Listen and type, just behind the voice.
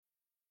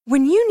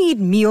When you need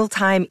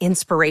mealtime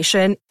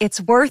inspiration,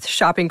 it's worth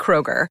shopping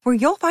Kroger, where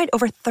you'll find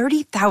over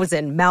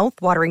 30,000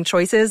 mouth-watering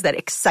choices that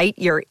excite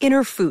your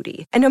inner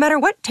foodie. And no matter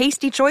what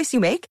tasty choice you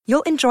make,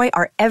 you'll enjoy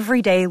our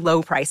everyday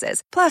low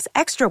prices, plus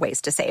extra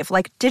ways to save,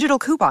 like digital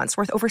coupons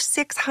worth over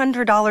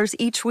 $600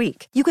 each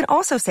week. You can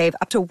also save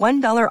up to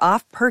 $1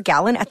 off per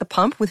gallon at the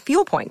pump with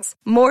fuel points.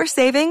 More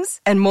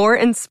savings and more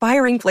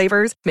inspiring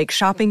flavors make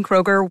shopping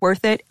Kroger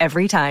worth it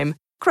every time.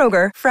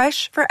 Kroger,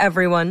 fresh for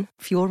everyone.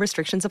 Fuel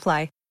restrictions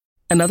apply.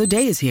 Another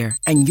day is here,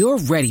 and you're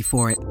ready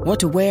for it. What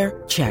to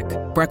wear? Check.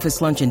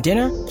 Breakfast, lunch, and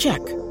dinner? Check.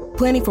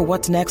 Planning for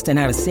what's next and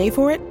how to save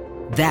for it?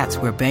 That's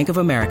where Bank of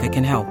America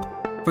can help.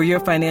 For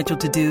your financial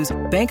to-dos,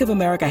 Bank of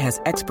America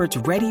has experts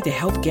ready to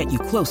help get you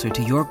closer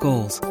to your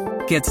goals.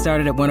 Get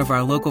started at one of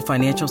our local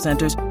financial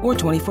centers or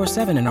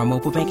 24/7 in our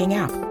mobile banking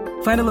app.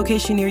 Find a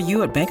location near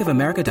you at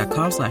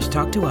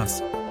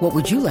bankofamerica.com/talktous. What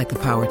would you like the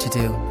power to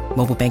do?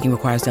 Mobile banking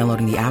requires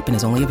downloading the app and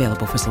is only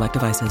available for select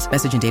devices.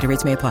 Message and data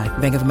rates may apply.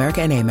 Bank of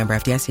America N.A., member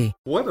FDIC.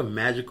 What a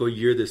magical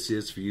year this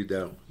is for you,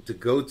 though, to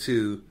go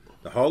to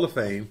the Hall of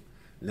Fame,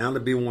 now to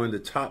be one of the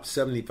top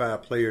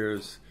 75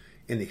 players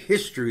in the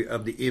history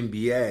of the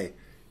NBA.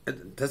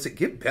 Does it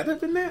get better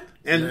than that?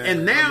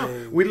 And now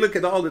we look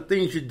at all the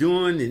things you're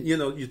doing, and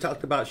you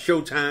talked about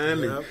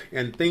Showtime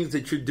and things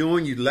that you're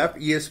doing. You left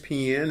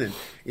ESPN, and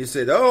you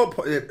said,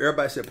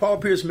 everybody said Paul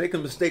Pierce making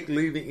a mistake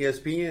leaving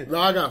ESPN. No,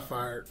 I got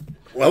fired.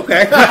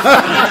 Okay.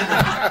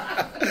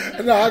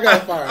 No, I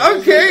got fired.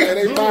 Okay.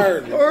 They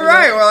fired me. All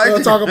right. Well,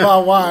 we'll talk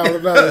about why on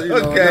another day.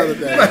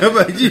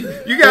 But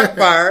you got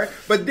fired.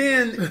 But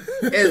then,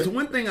 as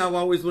one thing I've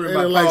always learned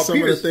about Paul some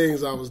Pierce, of the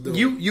things I was doing.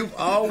 You've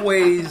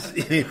always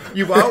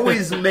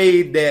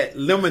made that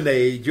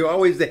lemonade. You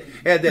always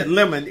had that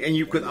lemon, and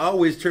you could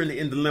always turn it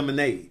into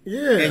lemonade.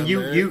 Yeah. And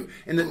you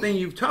and the thing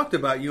you've talked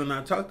about, you and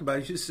I talked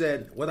about, you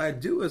said, what I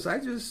do is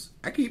I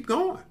keep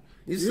going.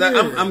 You said,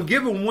 I'm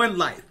given one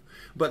life,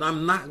 but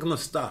I'm not going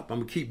to stop. I'm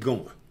going to keep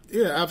going.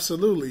 Yeah,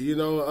 absolutely.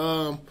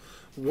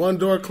 One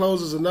door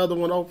closes, another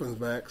one opens,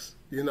 Max.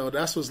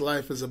 That's what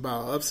life is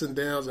about, ups and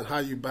downs and how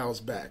you bounce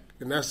back.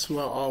 And that's who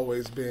I've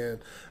always been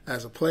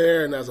as a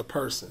player and as a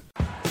person.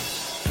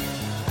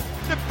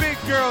 The big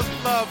girls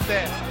love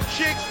that.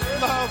 Chicks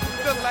love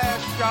the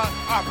last shot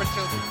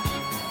opportunity.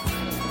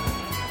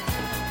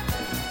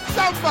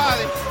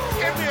 Somebody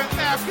give me a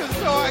napkin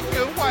so I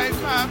can wipe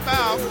my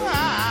mouth.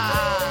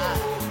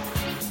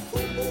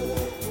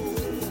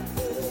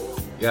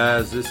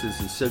 Guys, this is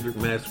the Cedric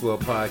Maxwell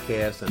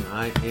podcast, and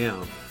I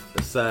am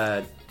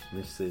beside,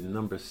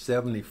 number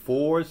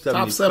 74, 75.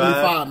 Top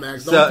 75,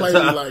 Max. Don't play me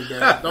like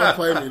that. Don't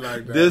play me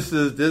like that. This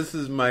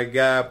is my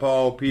guy,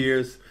 Paul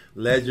Pierce,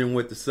 legend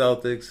with the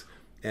Celtics.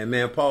 And,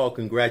 man, Paul,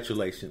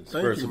 congratulations,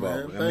 first of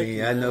all.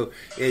 I know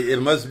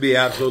it must be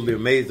absolutely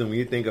amazing when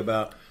you think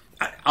about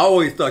I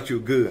always thought you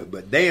were good,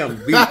 but damn,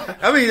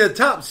 the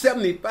top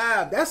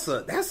 75, that's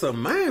a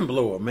mind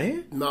blower,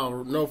 man.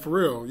 No, for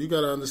real. You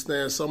got to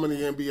understand so many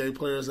NBA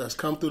players that's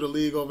come through the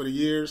league over the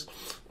years.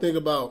 Think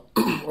about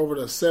over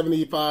the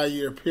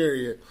 75-year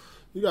period,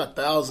 you got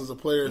thousands of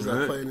players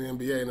that played in the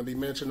NBA, and to be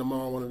mentioned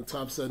among one of the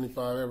top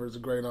 75 ever is a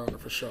great honor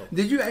for sure.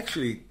 Did you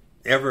actually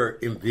ever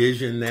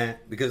envision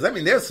that? Because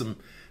there's some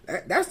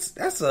I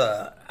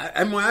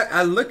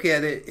look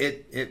at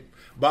it, it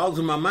boggles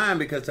in my mind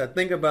because I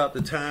think about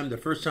the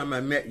first time I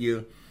met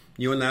you.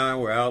 You and I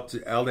were out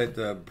at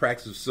the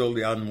practice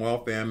facility out in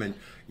Waltham, and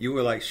you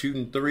were like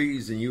shooting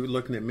threes, and you were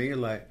looking at me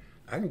like,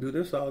 I can do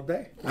this all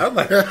day. I was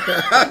like,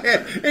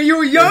 and you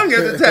were young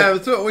at the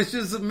time, so it was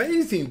just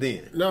amazing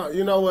then. No,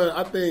 you know what?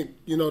 I think,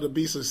 to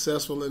be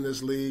successful in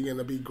this league and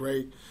to be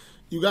great,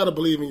 you got to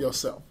believe in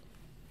yourself.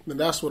 And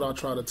that's what I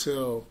try to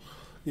tell,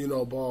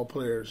 ball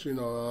players.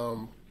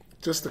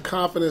 Just the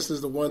confidence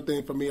is the one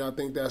thing for me I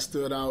think that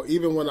stood out.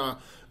 Even when I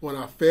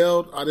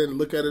failed, I didn't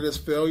look at it as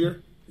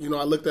failure.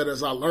 I looked at it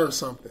as I learned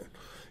something.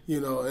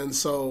 And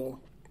so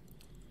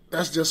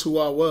that's just who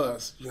I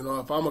was. If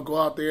I'm going to go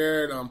out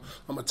there and I'm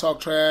going to talk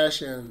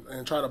trash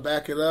and try to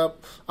back it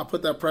up, I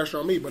put that pressure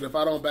on me. But if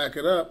I don't back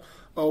it up,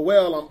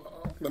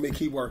 let me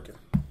keep working.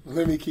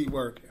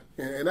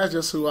 And that's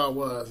just who I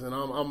was. And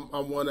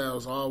I'm one that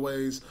was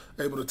always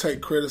able to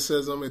take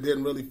criticism. It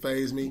didn't really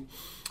faze me.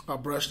 I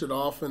brushed it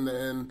off,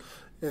 and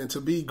to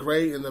be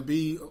great and to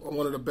be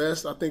one of the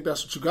best, I think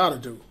that's what you got to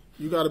do.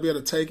 You got to be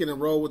able to take it and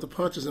roll with the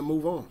punches and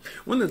move on.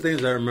 One of the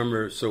things I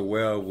remember so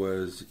well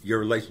was your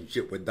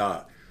relationship with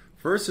Doc.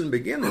 First in the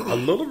beginning, a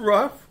little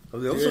rough.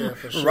 There was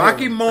some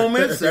rocky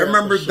moments. I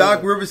remember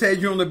Doc Rivers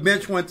had you on the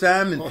bench one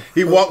time, and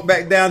he walked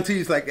back down to you.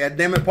 He's like,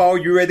 damn it, Paul,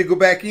 you ready to go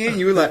back in?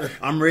 You were like,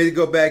 I'm ready to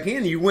go back in.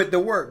 And you went to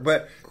work.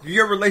 But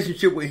your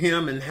relationship with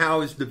him and how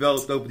it's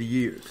developed over the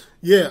years.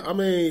 Yeah,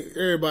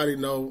 everybody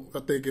know. I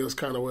think it was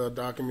kind of well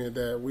documented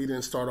that we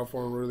didn't start off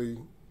on really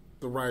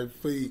the right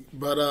feet.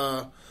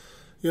 But,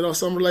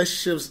 some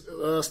relationships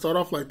start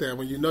off like that.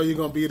 When you know you're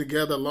going to be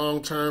together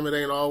long term,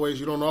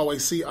 you don't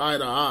always see eye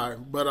to eye.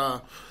 But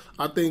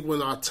I think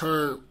when I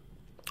turned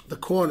the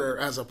corner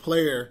as a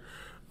player,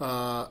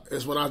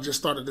 is when I just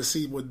started to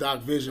see what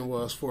Doc's vision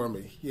was for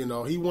me. You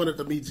know, he wanted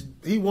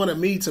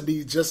me to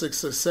be just as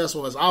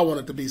successful as I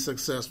wanted to be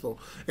successful,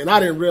 and I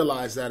didn't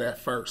realize that at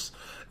first.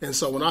 And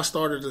so when I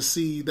started to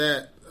see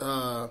that,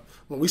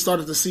 when we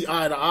started to see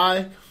eye to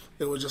eye,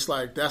 it was just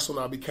like that's when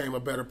I became a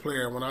better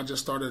player. When I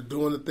just started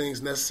doing the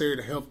things necessary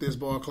to help this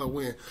ball club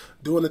win,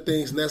 doing the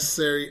things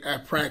necessary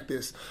at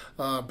practice,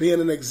 being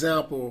an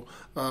example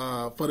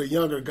for the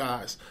younger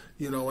guys.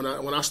 You know,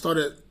 when I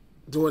started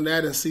doing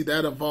that and see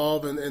that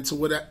evolve into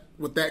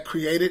what that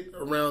created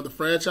around the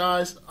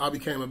franchise, I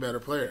became a better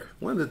player.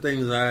 One of the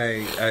things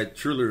I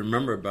truly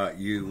remember about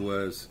you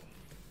was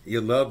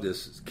you loved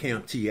this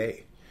Camp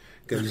TA,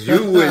 because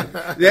you would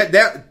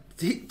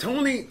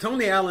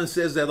Tony Allen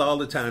says that all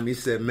the time. He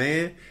said,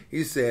 man,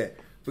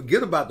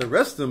 forget about the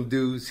rest of them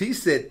dudes. He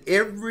said,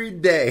 every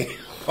day,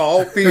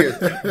 Paul Pierce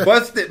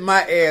busted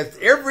my ass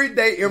every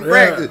day in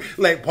practice.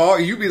 Like, Paul,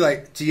 you'd be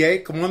like, TA,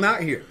 come on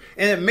out here.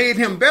 And it made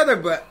him better,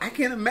 but I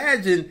can't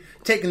imagine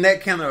taking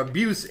that kind of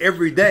abuse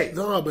every day.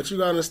 No, but you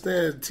got to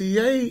understand,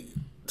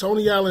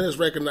 Tony Allen is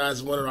recognized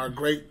as one of our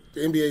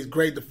NBA's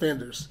great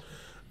defenders.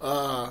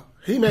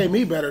 He made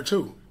me better,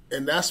 too.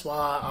 And that's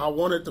why I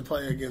wanted to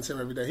play against him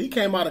every day. He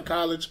came out of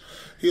college.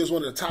 He was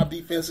one of the top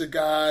defensive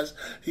guys.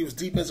 He was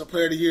Defensive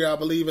Player of the Year, I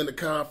believe, in the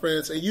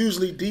conference. And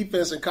usually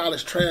defense in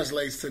college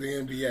translates to the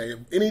NBA. If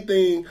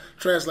anything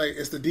translates,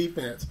 it's the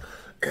defense.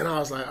 And I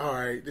was like, all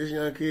right, this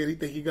young kid, he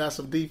think he got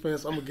some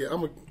defense. Let me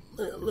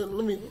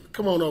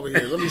come on over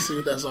here. Let me see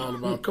what that's all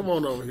about. Come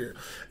on over here.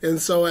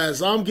 And so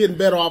as I'm getting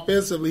better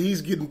offensively,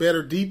 he's getting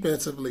better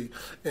defensively.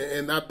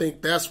 And I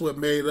think that's what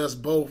made us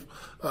both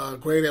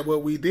great at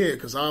what we did,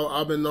 because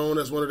I've been known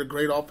as one of the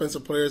great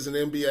offensive players in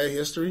NBA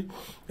history,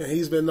 and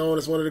he's been known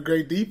as one of the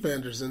great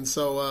defenders. And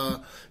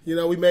so,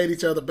 we made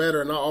each other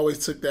better, and I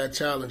always took that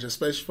challenge,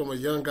 especially from a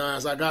young guy.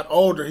 As I got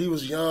older, he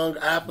was young,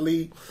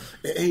 athlete,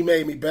 and he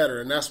made me better,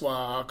 and that's why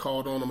I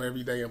called on him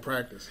every day in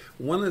practice.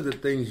 One of the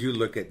things you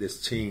look at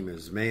this team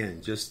is,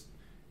 man, just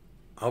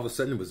all of a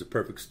sudden it was a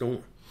perfect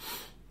storm.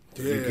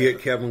 Yeah. You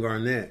get Kevin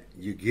Garnett,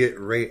 you get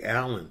Ray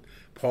Allen,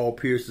 Paul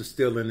Pierce is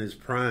still in his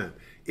prime.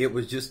 It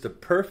was just the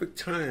perfect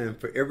time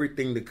for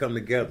everything to come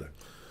together.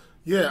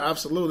 Yeah,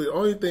 absolutely. The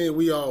only thing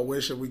we all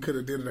wish that we could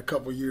have did it a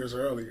couple years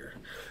earlier.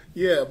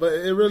 Yeah, but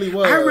it really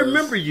was. I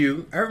remember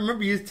you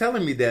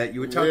telling me that.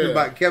 You were talking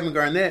about Kevin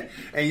Garnett,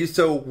 and you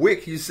told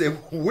Wick, you said,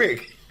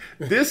 Wick,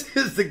 this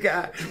is the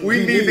guy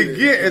we need to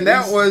get. And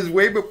that was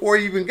way before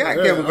he even got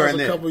Kevin Garnett.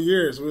 Was a couple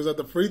years. We was at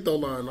the free throw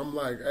line. I'm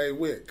like, hey,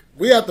 Wick,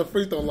 we at the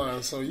free throw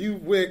line. So you,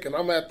 Wick, and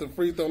I'm at the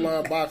free throw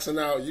line boxing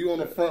out. You on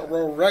the front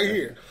row right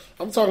here.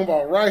 I'm talking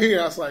about right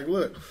here. I was like,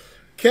 look,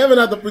 Kevin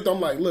at the free throw.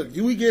 I'm like, look,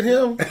 we get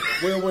him,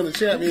 we'll win the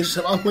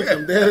championship. I'm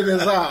looking dead in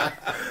his eye.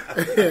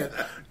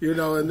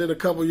 And then a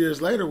couple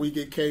years later, we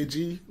get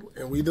KG,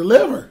 and we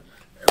deliver.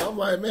 And I'm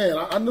like, man,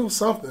 I knew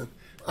something.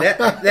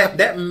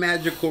 That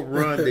magical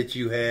run that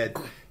you had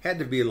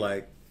to be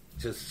like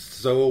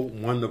just so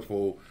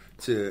wonderful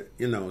to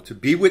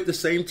be with the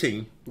same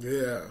team,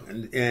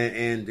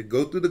 and to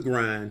go through the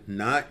grind,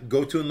 not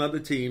go to another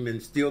team,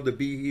 and still to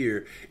be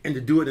here and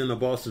to do it in a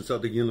Boston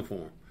Celtics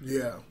uniform.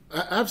 Yeah,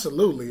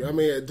 absolutely. I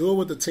mean, do it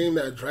with the team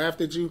that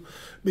drafted you,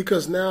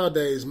 because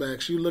nowadays,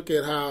 Max, you look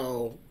at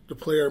how the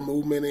player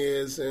movement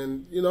is,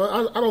 and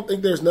I don't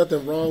think there's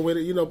nothing wrong with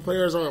it.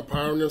 Players aren't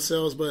empowering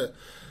themselves, but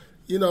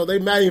they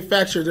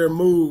manufacture their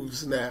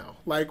moves now.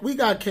 Like, we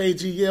got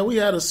KG. We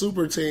had a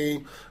super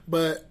team,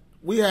 but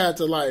we had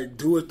to,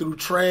 do it through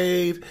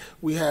trade.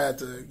 We had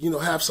to,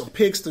 have some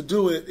picks to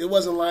do it. It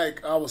wasn't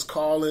like I was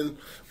calling,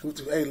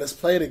 hey, let's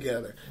play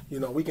together.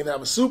 We can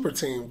have a super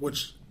team,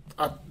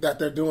 that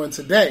they're doing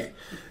today.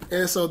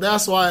 And so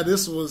that's why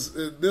this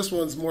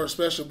one's more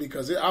special,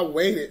 because I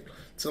waited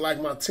to my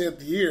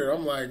 10th year.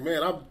 I'm like,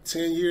 man, I'm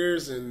 10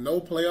 years and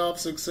no playoff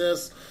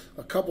success,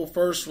 a couple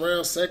first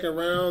rounds, second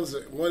rounds,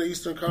 one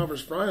Eastern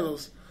Conference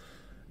Finals.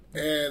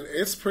 And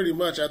it's pretty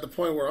much at the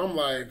point where I'm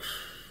like,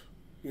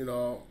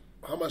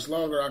 how much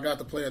longer I got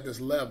to play at this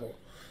level?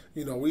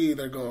 We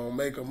either going to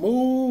make a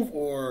move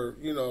or,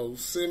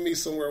 send me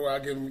somewhere where I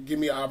give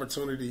me an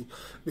opportunity,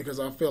 because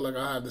I feel like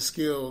I have the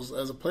skills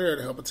as a player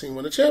to help a team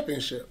win a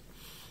championship.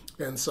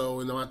 And so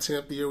in my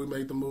 10th year, we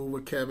made the move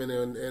with Kevin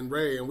and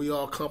Ray, and we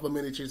all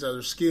complemented each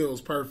other's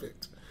skills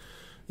perfect.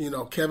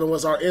 Kevin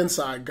was our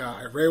inside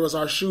guy. Ray was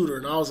our shooter,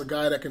 and I was a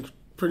guy that can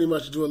pretty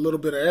much do a little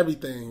bit of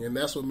everything, and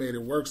that's what made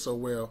it work so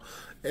well.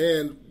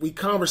 And we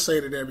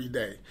conversated every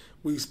day.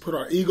 We put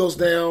our egos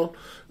down.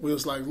 We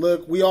was like,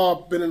 look, we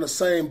all been in the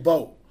same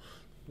boat.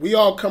 We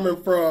all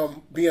coming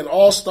from being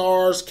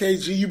all-stars.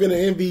 KG, you been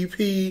an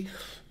MVP.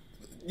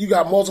 You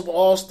got multiple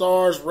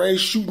all-stars. Ray,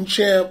 shooting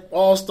champ,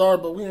 all-star,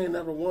 but we ain't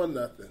never won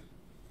nothing.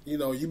 You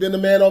been the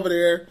man over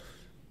there,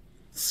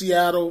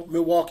 Seattle,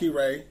 Milwaukee,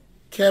 Ray.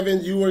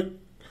 Kevin, you were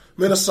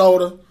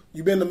Minnesota.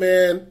 You been the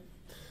man.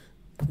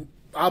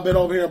 I've been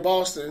over here in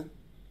Boston.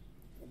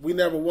 We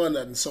never won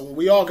nothing. So when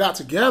we all got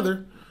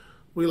together,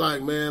 we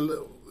like, man,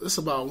 it's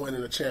about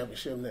winning a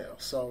championship now.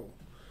 So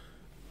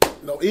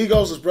no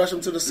egos, just brush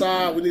them to the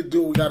side. We need to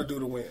do what we got to do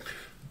to win.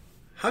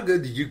 How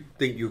good did you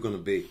think you were going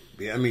to be?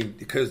 I mean,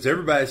 because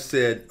everybody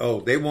said,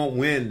 oh, they won't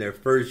win their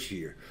first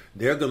year.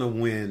 They're going to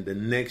win the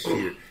next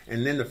year.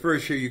 And then the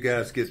first year you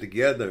guys get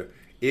together,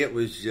 it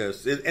was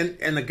just...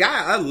 And the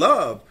guy I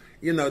love,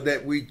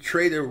 that we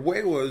traded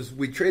away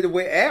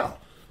Al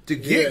to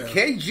get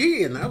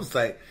KG. And I was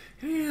like,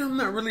 hey, I'm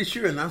not really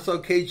sure. And I saw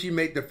KG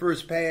make the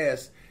first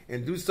pass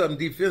and do something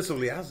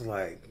defensively. I was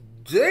like,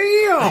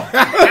 damn.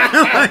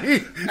 Hey,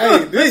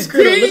 let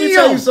me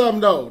tell you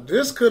something, though.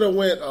 This could have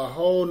went a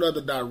whole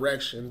nother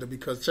direction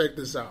because check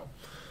this out.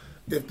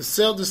 If the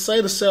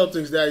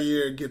Celtics that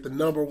year get the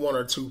number 1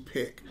 or 2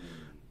 pick,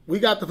 we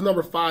got the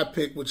number 5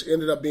 pick, which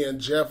ended up being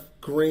Jeff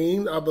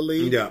Green, I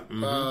believe. Yeah.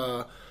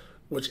 Mm-hmm.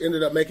 Which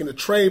ended up making the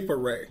trade for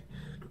Ray.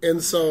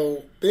 And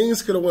so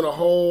things could have went a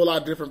whole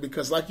lot different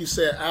because, like you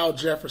said, Al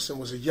Jefferson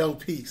was a young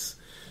piece.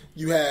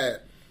 You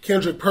had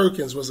Kendrick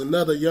Perkins was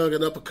another young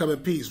and up-and-coming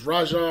piece.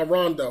 Rajon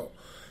Rondo.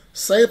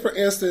 Say, for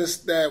instance,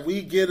 that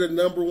we get a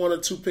number 1 or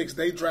 2 picks,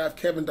 they draft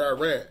Kevin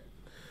Durant.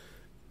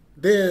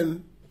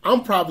 Then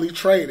I'm probably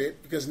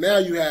traded because now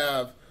you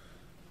have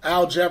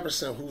Al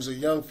Jefferson, who's a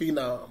young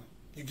phenom.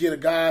 You get a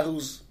guy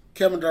who's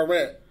Kevin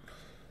Durant,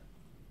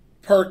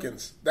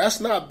 Perkins. That's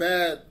not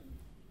bad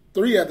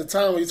 3 at the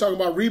time. When you're talking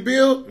about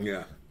rebuild,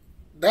 yeah,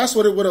 that's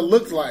what it would have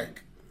looked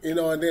like. And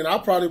then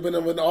I've probably been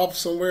in the office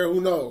somewhere, who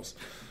knows.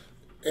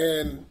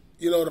 And,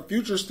 the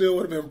future still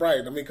would have been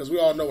bright. I mean, because we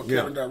all know what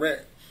Kevin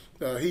Durant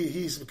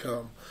he's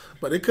become.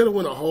 But it could have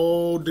went a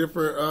whole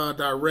different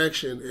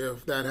direction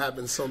if that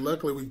happened. So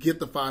luckily we get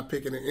the 5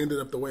 pick and it ended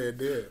up the way it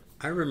did.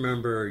 I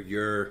remember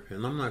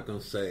and I'm not going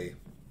to say,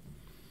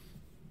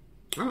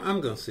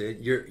 I'm going to say it,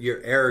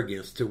 your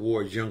arrogance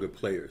towards younger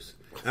players.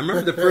 I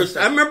remember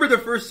the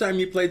first time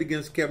you played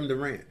against Kevin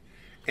Durant.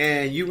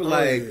 And you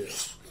were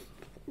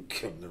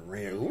Kevin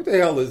Durant, who the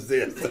hell is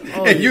this?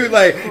 You were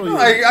like,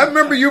 I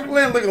remember you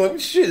playing looking like,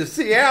 shit, it's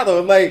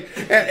Seattle.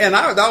 And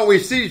I would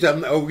always see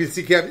you. We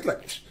see Kevin. He's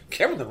like,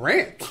 Kevin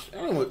Durant.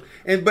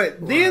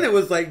 But then it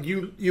was like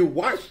you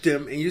watched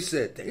him and you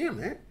said, damn,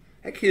 man,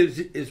 that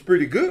kid is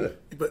pretty good.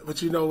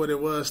 But you know what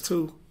it was,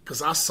 too?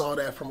 Because I saw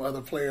that from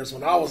other players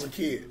when I was a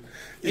kid.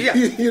 Yeah.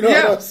 You know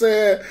what I'm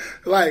saying?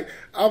 Like,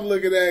 I'm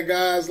looking at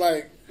guys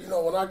like,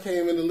 when I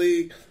came in the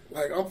league,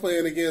 like, I'm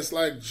playing against,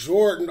 like,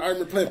 Jordan. I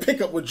remember playing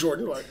pickup with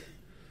Jordan. You're like,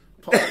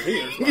 Paul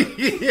Pierce. Me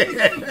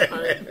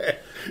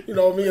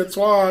and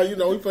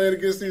Twan, we playing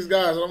against these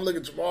guys. And I'm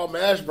looking at Jamal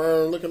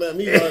Mashburn looking at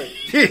me like,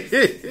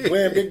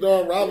 playing Big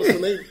Dog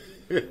Robinson.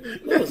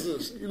 What is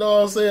this? You know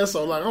what I'm saying?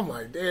 So, I'm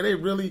like, damn, they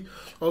really,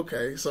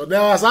 okay. So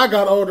now as I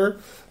got older,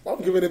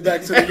 I'm giving it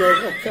back to the game.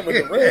 Oh, Kevin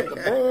Durant,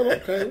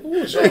 LeBron, okay, who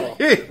is y'all?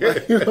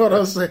 You know what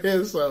I'm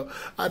saying? So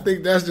I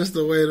think that's just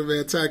the way the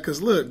mentality.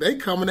 Because, look, they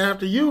coming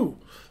after you.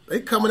 They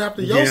coming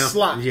after your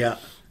slot. Yeah.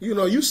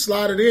 You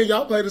slotted in.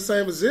 Y'all play the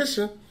same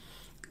position.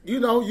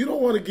 You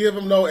don't want to give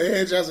them no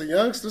edge as a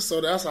youngster,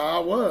 so that's how I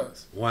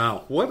was.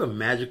 Wow. What a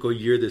magical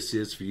year this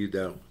is for you,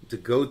 though. To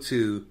go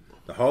to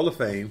the Hall of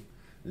Fame,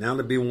 now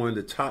to be one of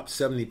the top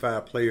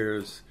 75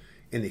 players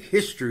in the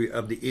history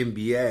of the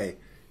NBA.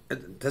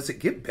 Does it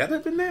get better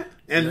than that?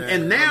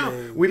 And now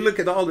we look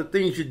at all the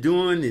things you're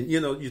doing, and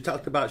you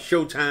talked about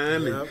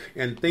Showtime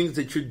and things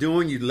that you're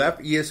doing. You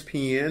left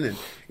ESPN, and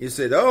you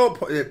said,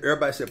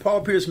 everybody said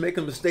Paul Pierce made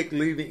a mistake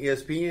leaving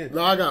ESPN.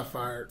 No, I got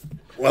fired.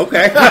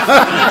 Okay.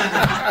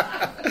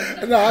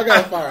 No, I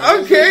got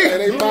fired. Okay.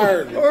 And they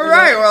fired me. All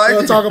right. Well,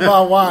 we'll talk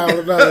about why on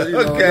another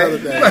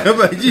day.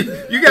 But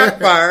you got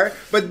fired.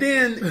 But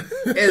then,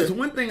 as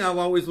one thing I've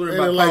always learned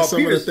about Paul some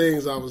Pierce, of the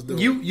things I was doing.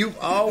 You've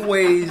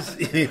always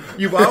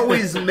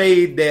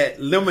made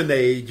that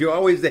lemonade. You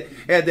always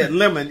had that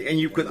lemon, and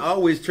you could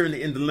always turn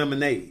it into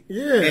lemonade.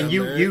 Yeah. And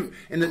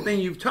and the thing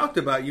you've talked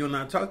about, you and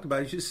I talked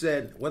about, is you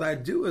said, what I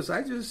do is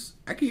I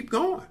keep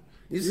going.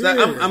 You said,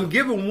 I'm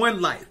given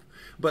one life,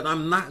 but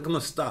I'm not going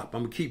to stop.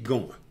 I'm going to keep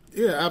going.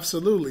 Yeah,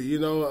 absolutely.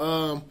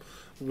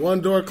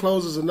 One door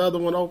closes, another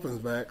one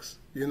opens, Max.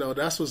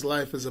 That's what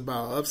life is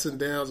about, ups and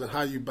downs and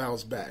how you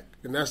bounce back.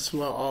 And that's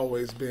who I've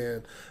always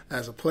been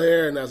as a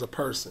player and as a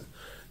person.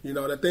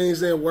 The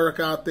things didn't work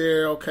out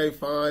there. Okay,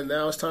 fine.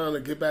 Now it's time to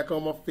get back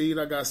on my feet.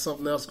 I got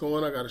something else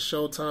going. I got a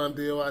Showtime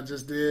deal I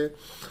just did.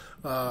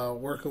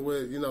 Working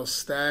with,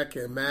 Stack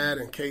and Matt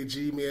and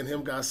KG. Me and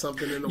him got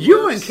something in the works.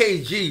 You and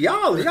KG,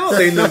 y'all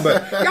ain't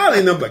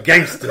nothing but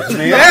gangsters,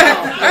 man.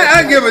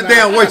 I give a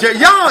damn what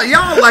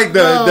y'all like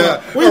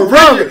we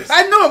brothers.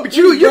 I know, but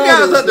you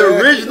guys are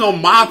the original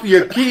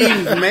mafia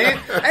kings, man.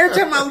 Every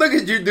time I look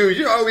at you dudes,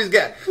 you always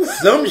got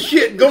some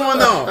shit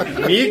going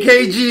on. Me and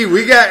KG,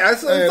 we got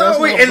it's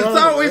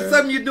always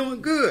something you're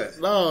doing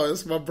good. No,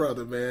 it's my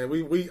brother, man.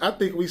 I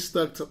think we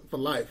stuck for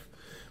life.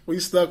 We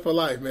stuck for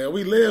life, man.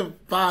 We live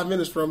 5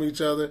 minutes from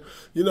each other.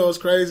 It's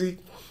crazy.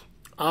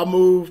 I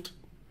moved,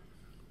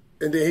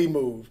 and then he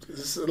moved.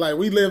 It's like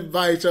we lived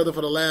by each other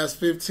for the last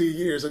 15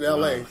 years in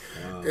L.A.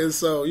 Wow. And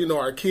so,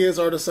 our kids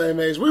are the same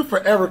age. We're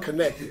forever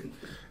connected.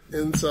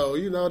 And so,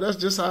 that's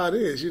just how it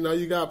is.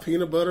 You got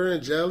peanut butter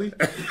and jelly.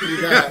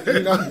 You got,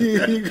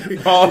 you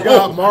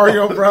got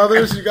Mario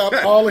Brothers. You got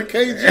Paul and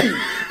KG.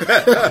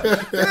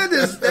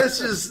 That's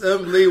just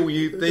unbelievable when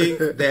you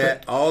think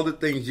that all the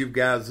things you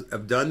guys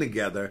have done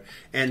together.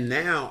 And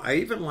now I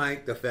even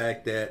like the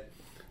fact that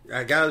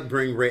I got to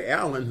bring Ray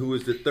Allen, who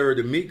was the third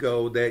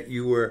amigo, that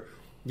you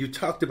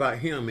talked about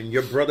him and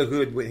your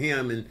brotherhood with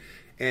him,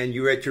 and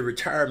you're at your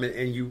retirement,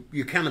 and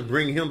you kind of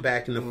bring him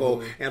back in the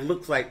fold. And it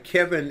looks like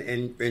Kevin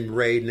and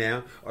Ray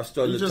now are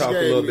starting to talk a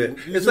little bit.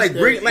 It's like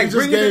bringing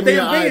the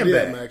damn band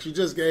back. Max. You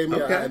just gave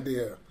me an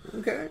idea.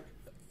 Okay.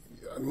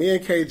 Me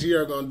and KG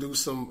are going to do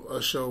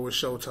a show with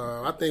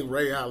Showtime. I think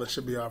Ray Allen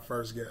should be our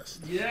first guest.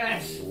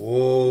 Yes.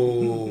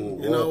 Whoa.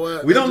 You know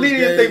what? We don't need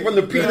anything from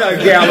the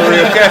peanut gallery,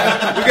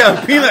 okay? We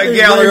got a peanut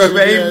gallery of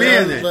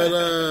amen. But,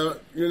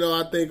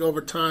 I think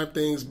over time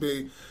things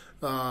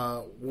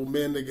will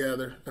mend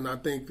together. And I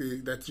think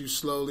that you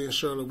slowly and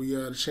surely we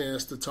had a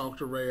chance to talk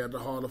to Ray at the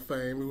Hall of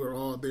Fame. We were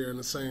all there in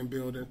the same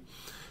building.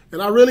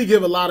 And I really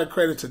give a lot of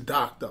credit to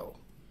Doc, though.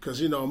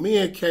 Because, me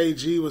and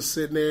KG was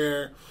sitting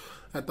there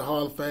at the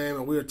Hall of Fame,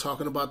 and we were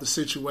talking about the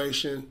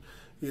situation.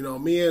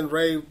 Me and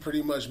Ray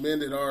pretty much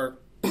mended our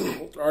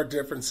our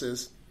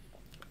differences.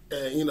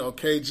 And,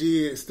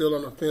 KG is still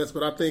on the fence,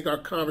 but I think our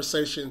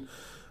conversation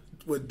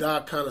with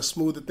Doc kind of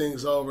smoothed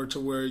things over to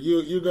where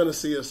you're going to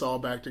see us all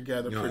back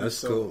together pretty that's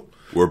soon. Cool.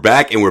 We're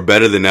back and we're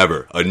better than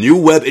ever. A new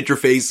web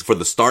interface for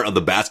the start of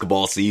the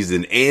basketball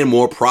season and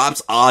more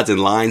props, odds,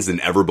 and lines than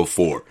ever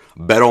before.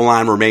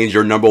 BetOnline remains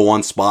your number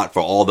one spot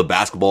for all the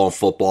basketball and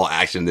football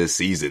action this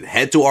season.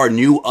 Head to our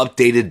new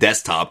updated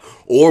desktop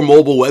or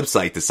mobile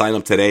website to sign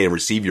up today and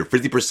receive your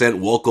 50%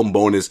 welcome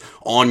bonus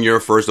on your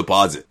first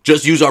deposit.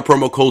 Just use our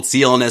promo code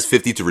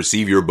CLNS50 to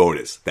receive your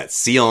bonus. That's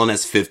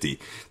CLNS50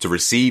 to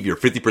receive your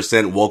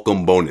 50%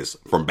 welcome bonus.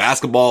 From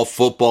basketball,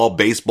 football,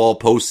 baseball,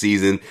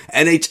 postseason,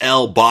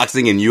 NHL,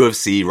 boxing, and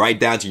UFC, right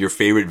down to your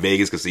favorite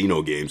Vegas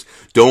casino games.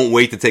 Don't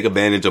wait to take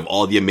advantage of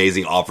all the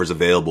amazing offers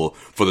available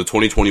for the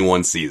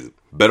 2021 season.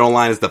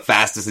 BetOnline is the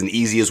fastest and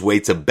easiest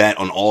way to bet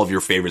on all of your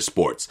favorite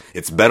sports.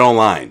 It's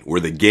BetOnline, where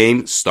the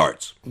game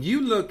starts.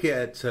 You look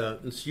at,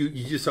 you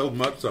just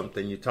opened up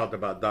something. You talked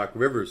about Doc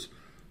Rivers.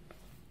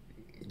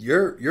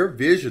 Your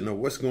vision of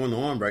what's going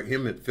on right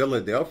here in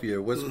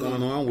Philadelphia, what's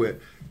going on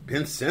with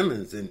Ben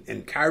Simmons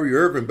and Kyrie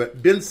Irving,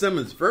 but Ben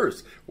Simmons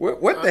first.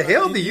 What the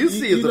hell do you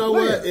see as a player? You know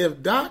what?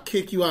 If Doc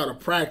kick you out of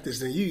practice,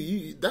 then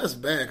you that's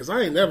bad, because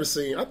I ain't never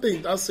seen. I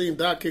think I've seen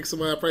Doc kick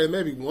somebody out of practice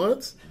maybe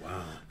once.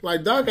 Wow.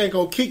 Like, Doc ain't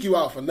going to kick you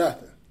out for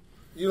nothing.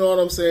 You know what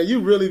I'm saying? You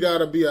really got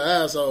to be an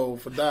asshole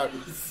for Doc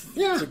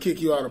to kick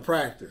you out of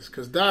practice,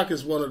 because Doc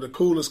is one of the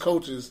coolest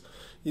coaches.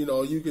 He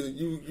understands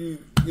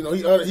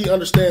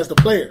the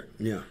player.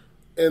 Yeah.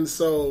 And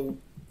so,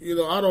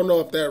 I don't know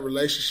if that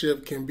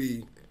relationship can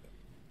be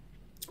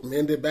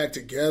mended back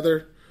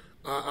together.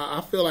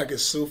 I feel like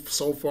it's so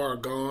far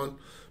gone,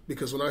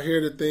 because when I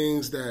hear the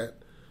things that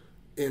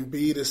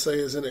Embiid is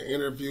saying in an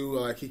interview,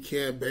 like he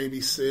can't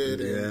babysit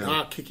and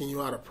not kicking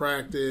you out of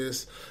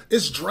practice,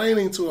 it's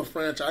draining to a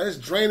franchise.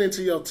 It's draining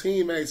to your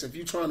teammates if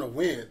you're trying to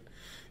win.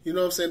 You know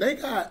what I'm saying? They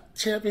got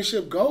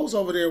championship goals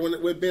over there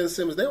with Ben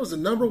Simmons. They was the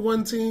number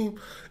one team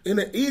in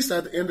the East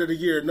at the end of the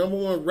year, number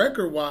one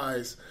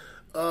record-wise.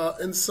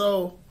 And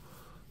so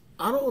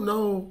I don't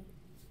know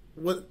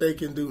what they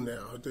can do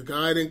now. The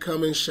guy didn't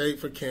come in shape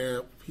for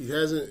camp. He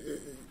hasn't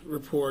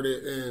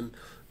reported, and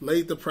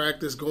late to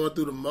practice, going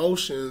through the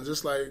motions.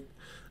 It's like,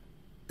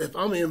 if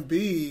I'm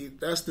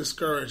Embiid, that's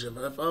discouraging.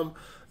 If I'm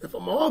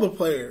all the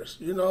players,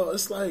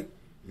 it's like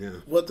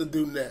what to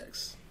do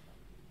next.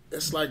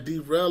 It's like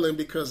derailing,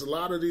 because a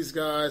lot of these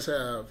guys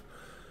like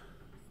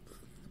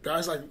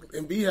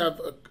Embiid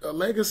have a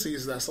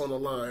legacies that's on the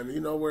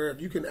line, where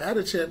if you can add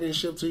a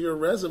championship to your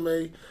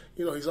resume,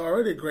 he's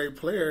already a great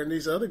player, and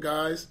these other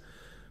guys,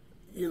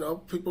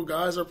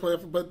 guys are playing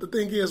for. But the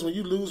thing is, when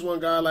you lose one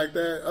guy like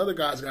that, other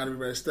guys got to be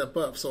ready to step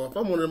up. So if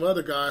I'm one of them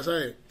other guys,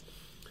 hey,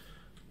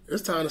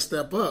 it's time to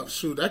step up.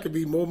 Shoot, that could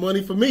be more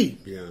money for me.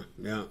 Yeah.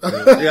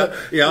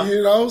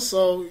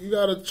 So you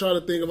got to try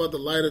to think about the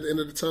light at the end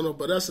of the tunnel.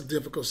 But that's a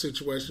difficult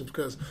situation,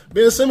 because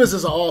Ben Simmons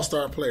is an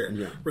all-star player.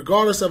 Yeah.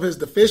 Regardless of his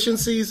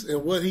deficiencies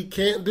and what he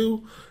can't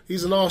do,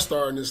 he's an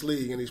all-star in this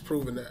league, and he's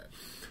proven that.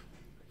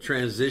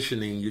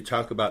 Transitioning, you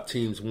talk about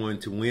teams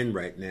wanting to win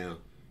right now.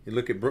 You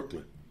look at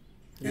Brooklyn.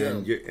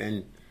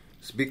 And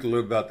speak a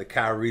little about the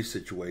Kyrie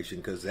situation,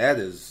 because that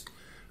is,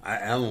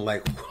 I don't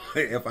like,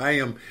 if I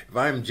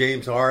am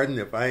James Harden,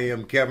 if I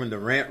am Kevin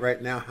Durant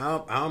right now,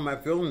 how am I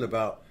feeling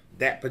about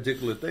that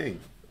particular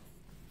thing?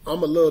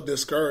 I'm a little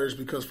discouraged,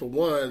 because for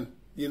one,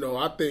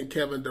 I think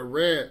Kevin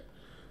Durant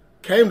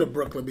came to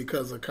Brooklyn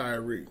because of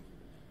Kyrie.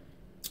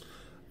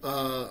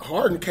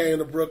 Harden came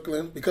to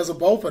Brooklyn because of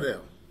both of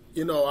them.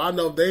 I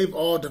know they've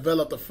all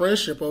developed a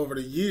friendship over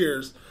the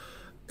years.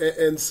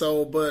 And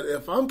so, but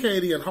if I'm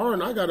KD and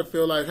Harden, I got to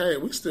feel like, hey,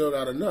 we still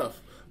got enough.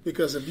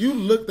 Because if you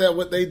looked at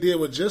what they did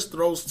with just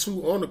those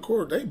two on the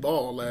court, they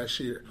balled last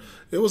year.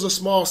 It was a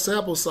small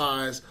sample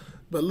size,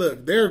 But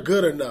look, they're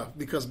good enough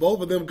because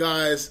both of them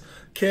guys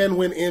can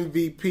win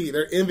MVP.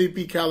 They're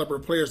MVP caliber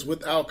players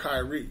without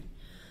Kyrie.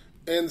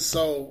 And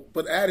so,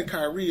 but adding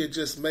Kyrie, it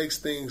just makes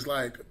things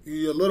like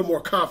you're a little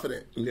more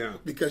confident. Yeah.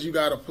 Because you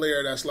got a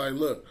player that's like,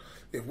 look,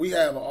 if we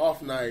have an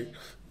off night,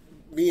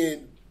 me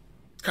and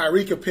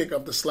Kyrie can pick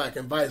up the slack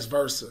and vice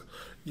versa.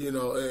 You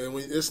know, and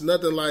it's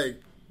nothing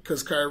like,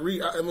 because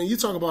Kyrie, I mean, you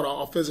talk about an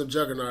offensive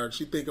juggernaut,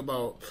 you think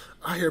about,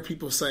 I hear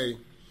people say,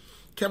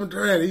 Kevin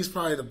Durant, he's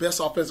probably the best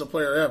offensive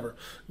player ever.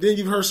 Then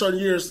you've heard certain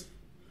years,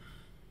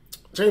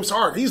 James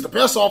Harden, he's the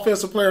best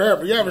offensive player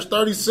ever. He averaged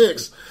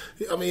 36.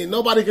 I mean,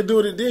 nobody could do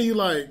it. And then you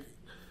like,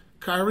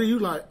 Kyrie, you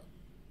like,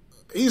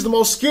 he's the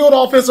most skilled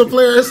offensive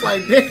player. It's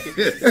like,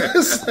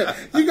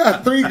 you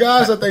got three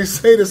guys that they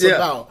say this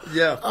about.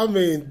 Yeah. I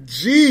mean,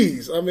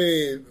 geez. I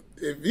mean,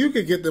 if you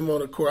could get them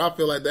on the court, I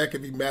feel like that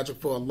could be magic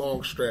for a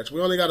long stretch.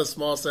 We only got a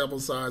small sample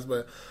size,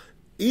 but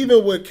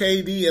even with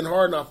KD and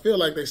Harden, I feel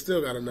like they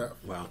still got enough.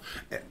 Wow.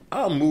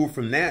 I'll move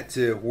from that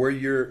to where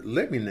you're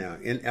living now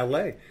in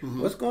LA.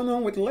 What's going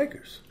on with the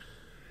Lakers?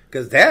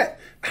 Because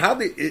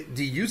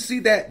do you see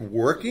that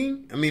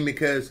working? I mean,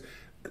 because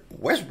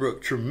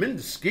Westbrook,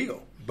 tremendous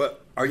skill,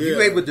 but are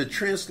you able to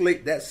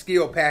translate that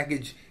skill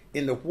package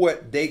into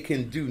what they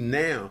can do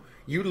now?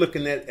 You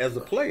looking at as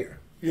a player.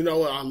 You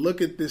know, I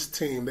look at this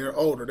team. They're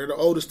older. They're the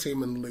oldest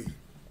team in the league.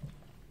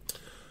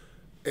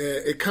 And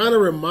it kind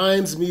of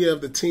reminds me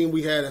of the team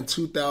we had in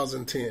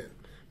 2010.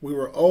 We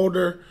were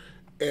older,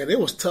 and it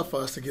was tough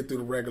for us to get through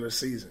the regular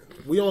season.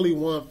 We only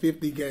won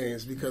 50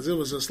 games because it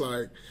was just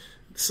like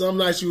some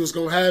nights you was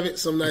going to have it,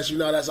 some nights you're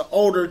not as an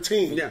older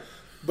team. Yeah.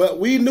 But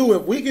we knew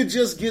if we could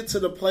just get to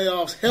the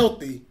playoffs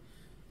healthy,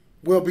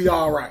 we'll be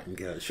all right. You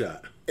got a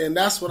shot. And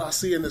that's what I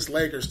see in this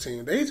Lakers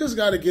team. They just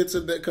got to get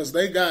to that because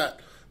they got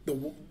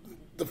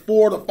the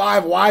 4 to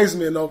 5 wise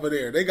men over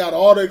there. They got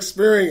all the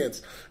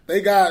experience.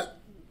 They got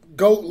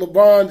GOAT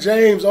LeBron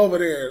James over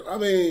there. I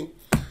mean,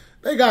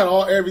 they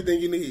got everything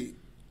you need.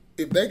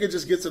 If they could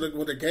just get to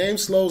when the game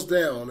slows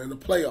down in the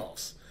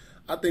playoffs,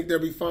 I think they'll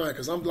be fine.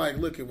 Because I'm like,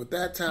 look, with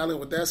that talent,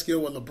 with that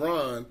skill with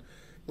LeBron,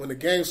 when the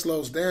game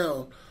slows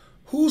down,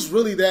 who's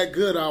really that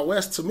good out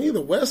West? To me,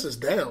 the West is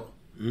down.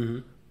 Mm-hmm.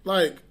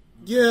 Like,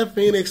 yeah,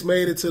 Phoenix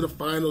made it to the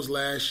finals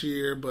last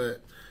year,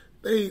 but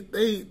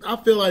I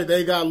feel like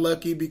they got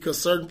lucky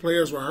because certain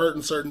players were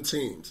hurting certain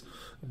teams.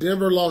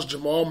 Denver lost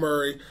Jamal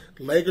Murray.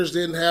 Lakers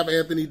didn't have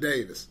Anthony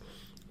Davis.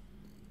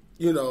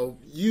 You know,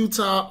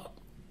 Utah,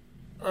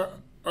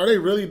 are they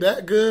really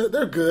that good?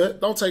 They're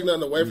good. Don't take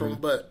nothing away from them,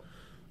 but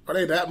are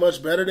they that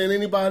much better than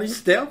anybody?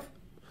 Steph?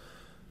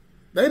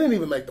 They didn't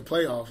even make the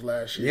playoffs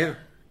last year.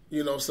 Yeah.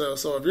 You know, so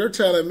if you're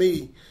telling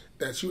me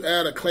that you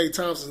add a Klay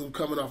Thompson who's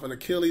coming off an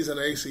Achilles and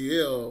an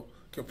ACL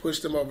can push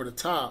them over the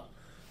top,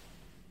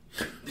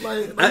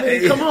 like, I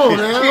mean, come on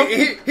now.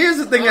 Here's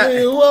the thing. I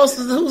mean,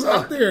 who's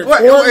out there?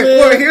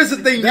 Well, here's the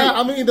thing.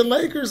 I mean, the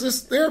Lakers,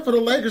 it's there for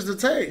the Lakers to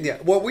take. Yeah.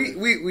 Well,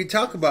 we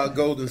talk about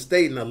Golden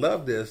State, and I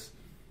love this.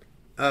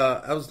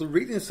 I was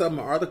reading some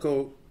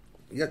article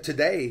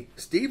today.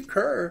 Steve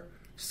Kerr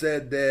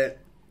said that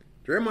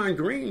Draymond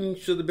Green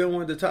should have been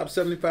one of the top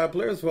 75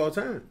 players of all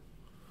time.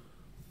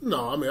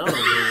 No, I mean, I don't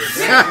agree with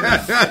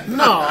that.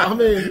 No,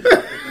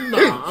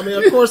 I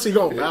mean, of course he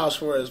gonna vouch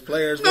for his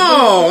players.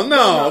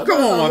 No,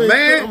 come on,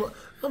 man.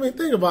 I mean,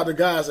 think about the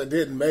guys that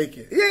didn't make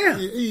it. Yeah.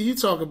 You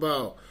talk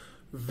about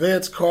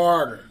Vince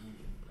Carter.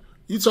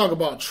 You talk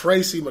about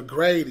Tracy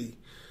McGrady.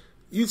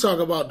 You talk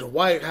about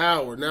Dwight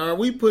Howard. Now, are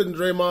we putting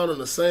Draymond on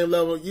the same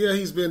level? Yeah,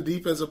 he's been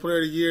Defensive Player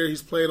of the Year.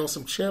 He's played on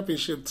some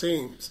championship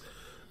teams.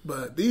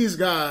 But these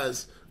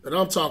guys that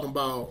I'm talking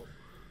about,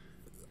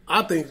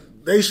 I think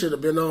they should have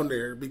been on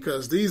there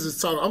because these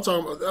is talking. I'm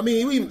talking about. I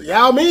mean, even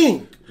Yao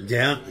Ming.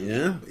 Yeah.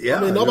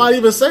 I mean, nobody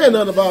even saying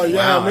nothing about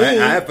Yao Ming.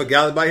 I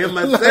forgot about him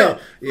myself.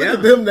 Look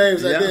at them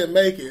names that didn't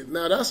make it.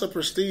 Now that's a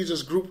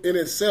prestigious group in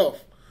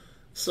itself.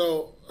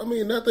 So I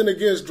mean, nothing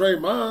against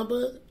Draymond,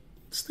 but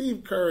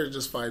Steve Kerr is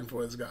just fighting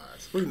for his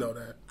guys. We know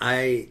that.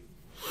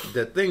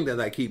 The thing that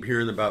I keep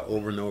hearing about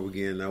over and over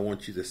again, and I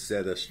want you to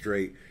set us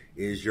straight,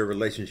 is your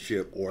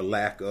relationship or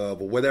lack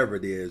of, or whatever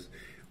it is,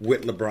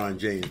 with LeBron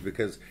James,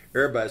 because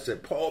everybody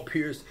said Paul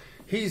Pierce,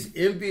 he's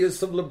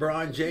envious of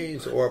LeBron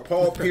James, or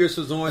Paul Pierce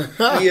was on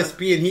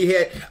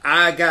ESPN.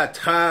 I got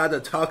tired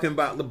of talking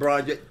about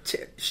LeBron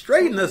James.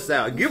 Straighten us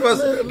out. Give us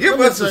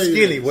a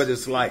skinny what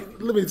it's like.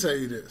 Let me tell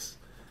you this.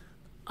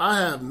 I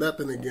have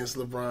nothing against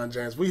LeBron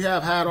James. We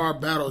have had our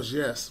battles,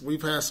 yes.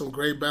 We've had some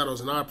great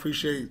battles, and I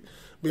appreciate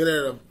being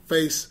able to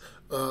face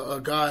a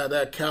guy of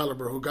that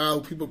caliber, a guy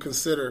who people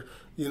consider,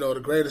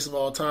 the greatest of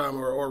all time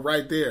or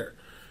right there.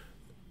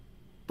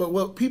 But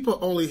what people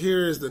only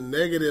hear is the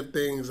negative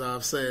things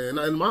I've said. And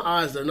in my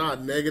eyes, they're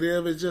not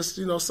negative. It's just,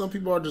 some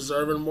people are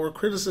deserving more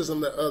criticism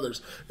than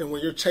others. And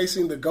when you're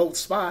chasing the GOAT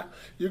spot,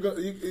 you're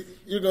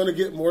going to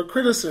get more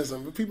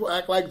criticism. But people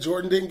act like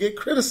Jordan didn't get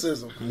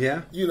criticism.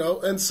 Yeah.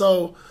 And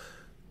so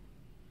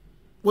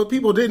what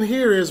people didn't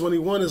hear is when he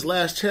won his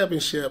last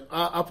championship,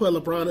 I put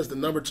LeBron as the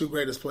number 2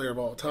 greatest player of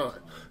all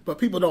time. But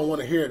people don't want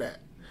to hear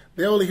that.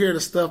 They only hear the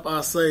stuff I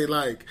say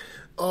like,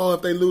 Oh,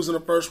 if they lose in the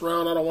first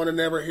round, I don't want to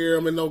never hear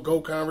them in no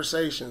GOAT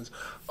conversations.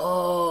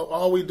 Oh,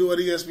 all we do at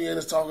ESPN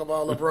is talk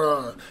about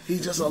LeBron.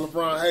 He's just a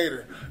LeBron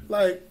hater.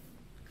 Like,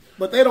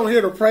 but they don't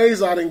hear the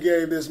praise I done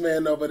gave this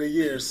man over the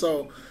years.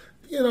 So,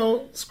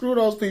 screw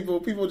those people.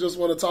 People just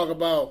want to talk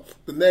about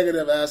the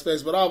negative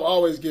aspects, but I've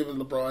always given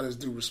LeBron his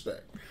due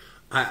respect.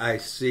 I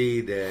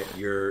see that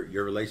your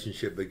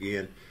relationship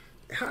again.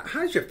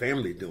 How's your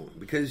family doing?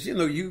 Because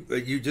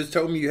you just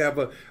told me you have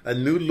a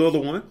new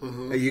little one.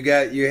 Mm-hmm.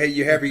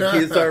 You have your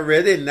kids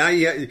already, and now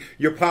you have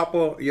your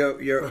papa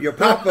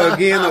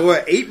again. A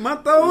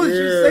 8-month-old?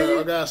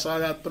 Yeah, I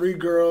got 3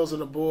 girls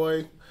and a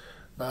boy.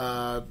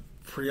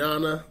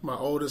 Brianna, my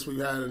oldest, we've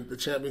had in the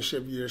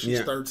championship year.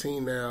 She's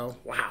 13 now.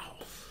 Wow.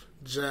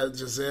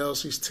 Giselle,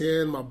 she's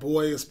 10. My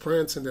boy is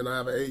Prince, and then I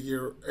have an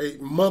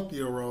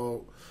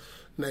 8-month-year-old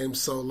named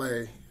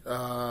Soleil.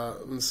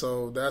 And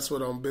so that's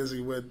what I'm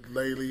busy with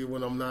lately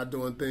when I'm not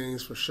doing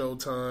things for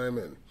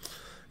Showtime. And,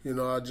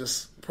 I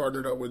just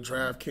partnered up with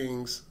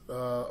DraftKings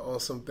on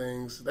some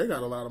things. They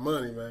got a lot of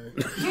money, man.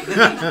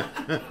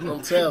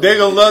 I'm telling you. They're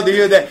going to love to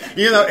hear that.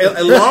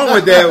 Along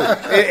with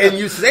that, and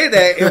you say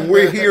that, and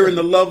we're here in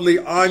the lovely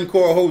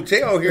Encore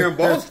Hotel here in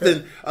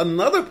Boston,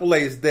 another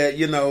place that,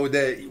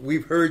 that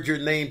we've heard your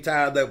name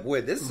tied up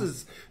with.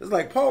 It's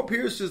like Paul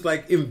Pierce is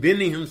like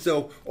inventing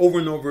himself over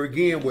and over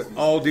again with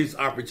all these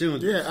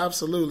opportunities. Yeah,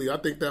 absolutely. I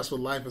think that's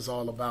what life is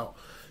all about.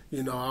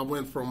 I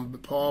went from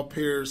Paul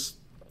Pierce,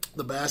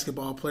 the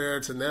basketball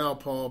player, to now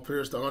Paul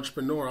Pierce, the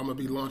entrepreneur. I'm going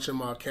to be launching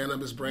my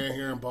cannabis brand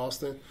here in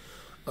Boston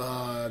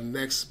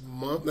next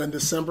month, in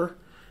December.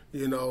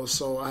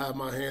 So I have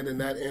my hand in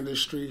that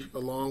industry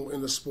along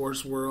in the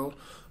sports world.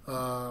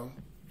 I'm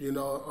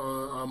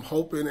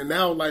hoping, and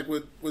now like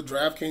with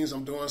DraftKings,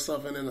 I'm doing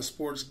something in the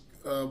sports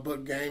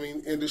book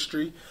gaming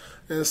industry.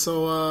 And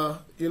so,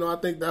 I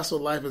think that's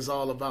what life is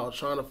all about,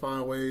 trying to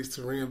find ways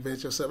to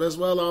reinvent yourself. As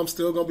well, I'm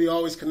still going to be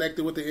always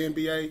connected with the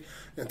NBA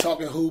and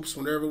talking hoops.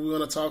 Whenever we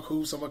want to talk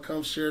hoops, I'm going to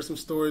come share some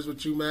stories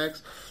with you,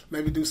 Max.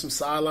 Maybe do some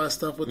sideline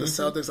stuff with the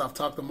Celtics. I've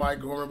talked to Mike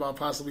Gorman about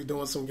possibly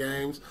doing some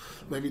games.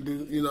 Maybe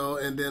do,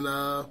 and then,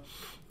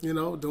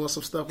 doing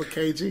some stuff with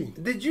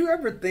KG. Did you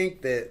ever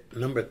think that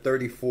number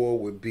 34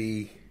 would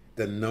be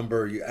the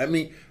number?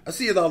 I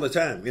see it all the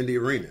time in the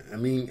arena.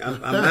 I'm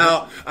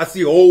out. I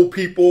see old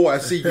people. I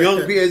see young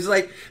people. It's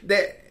like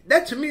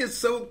that to me is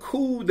so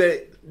cool.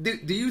 That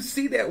do you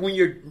see that when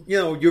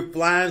you're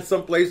flying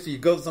someplace, or you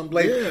go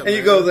someplace, and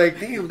you go like,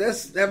 damn,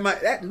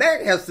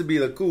 that has to be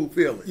a cool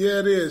feeling. Yeah,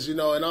 it is.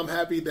 And I'm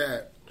happy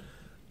that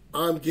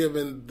I'm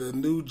giving the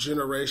new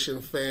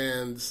generation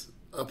fans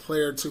a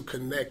player to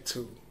connect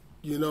to.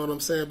 You know what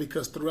I'm saying?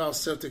 Because throughout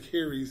Celtic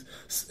history,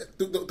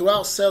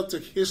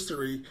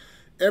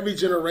 every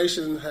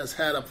generation has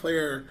had a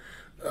player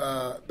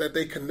that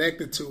they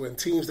connected to and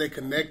teams they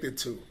connected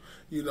to.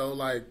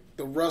 Like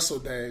the Russell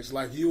days,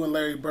 like you and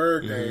Larry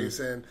Bird days.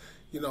 And,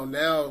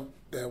 now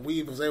that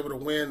we was able to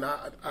win,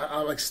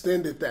 I've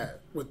extended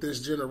that with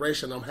this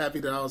generation. I'm happy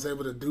that I was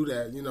able to do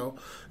that.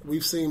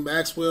 We've seen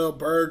Maxwell,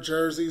 Bird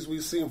jerseys.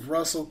 We've seen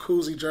Russell,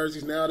 Cousy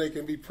jerseys. Now they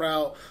can be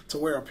proud to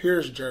wear a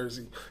Pierce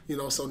jersey.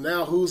 So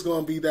now who's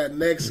going to be that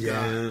next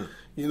guy?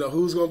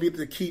 Who's going to be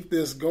to keep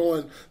this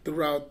going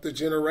throughout the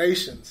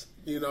generations?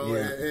 And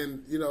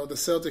the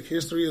Celtic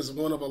history is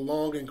one of a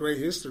long and great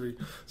history.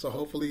 So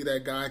hopefully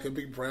that guy can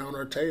be Brown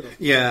or Tatum.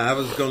 Yeah, I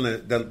was going to.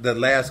 The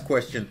last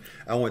question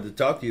I wanted to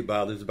talk to you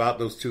about is about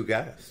those two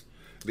guys,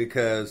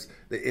 because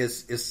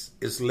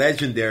it's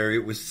legendary.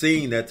 It was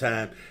seen that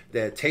time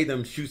that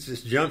Tatum shoots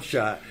his jump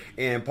shot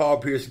and Paul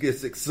Pierce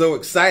gets so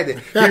excited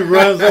he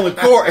runs on the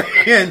court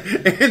and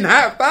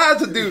high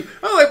fives the dude.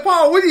 I'm like,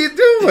 Paul, what are you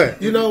doing?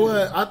 You know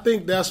what? I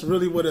think that's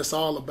really what it's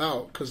all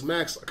about.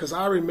 Because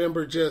I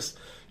remember just,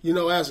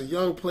 as a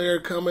young player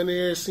coming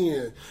there,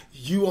 seeing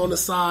you on the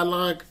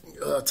sideline,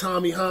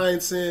 Tommy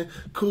Heinsohn,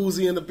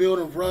 Cousy in the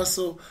building,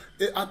 Russell.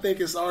 I think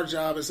it's our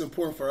job. It's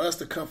important for us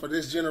to come for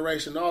this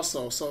generation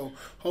also. So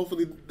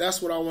hopefully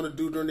that's what I want to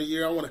do during the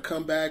year. I want to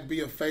come back,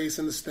 be a face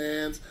in the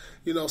stands,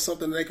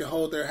 something they can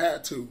hold their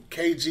hat to.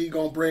 KG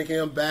going to bring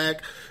him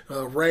back,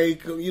 Ray,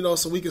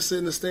 so we can sit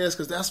in the stands,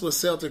 because that's what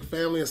Celtic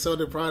family and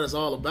Celtic pride is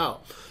all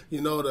about.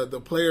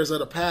 The players of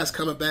the past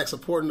coming back,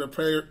 supporting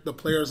the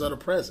players of the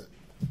present.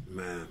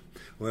 Man.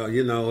 Well,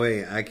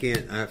 hey,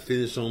 I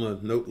finished on a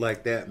note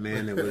like that,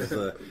 man. It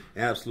was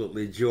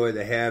absolutely joy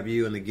to have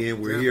you. And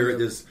again, we're here at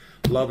this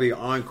lovely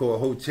Encore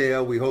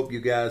Hotel. We hope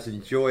you guys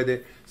enjoyed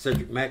it.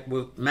 Cedric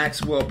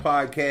Maxwell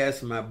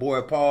podcast. And my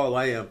boy Paul,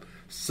 I am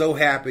so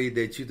happy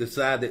that you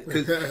decided,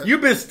 because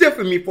you've been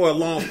stiffing me for a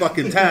long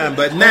fucking time,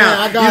 but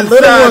now I got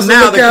little ones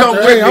now to come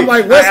with me. I'm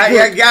like Westbrook.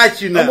 I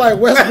got you now. I'm like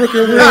Westbrook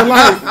in real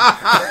life.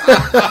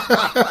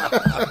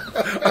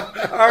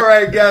 All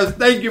right, guys.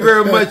 Thank you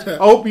very much. I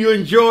hope you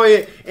enjoy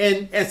it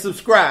and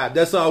subscribe.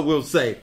 That's all we'll say.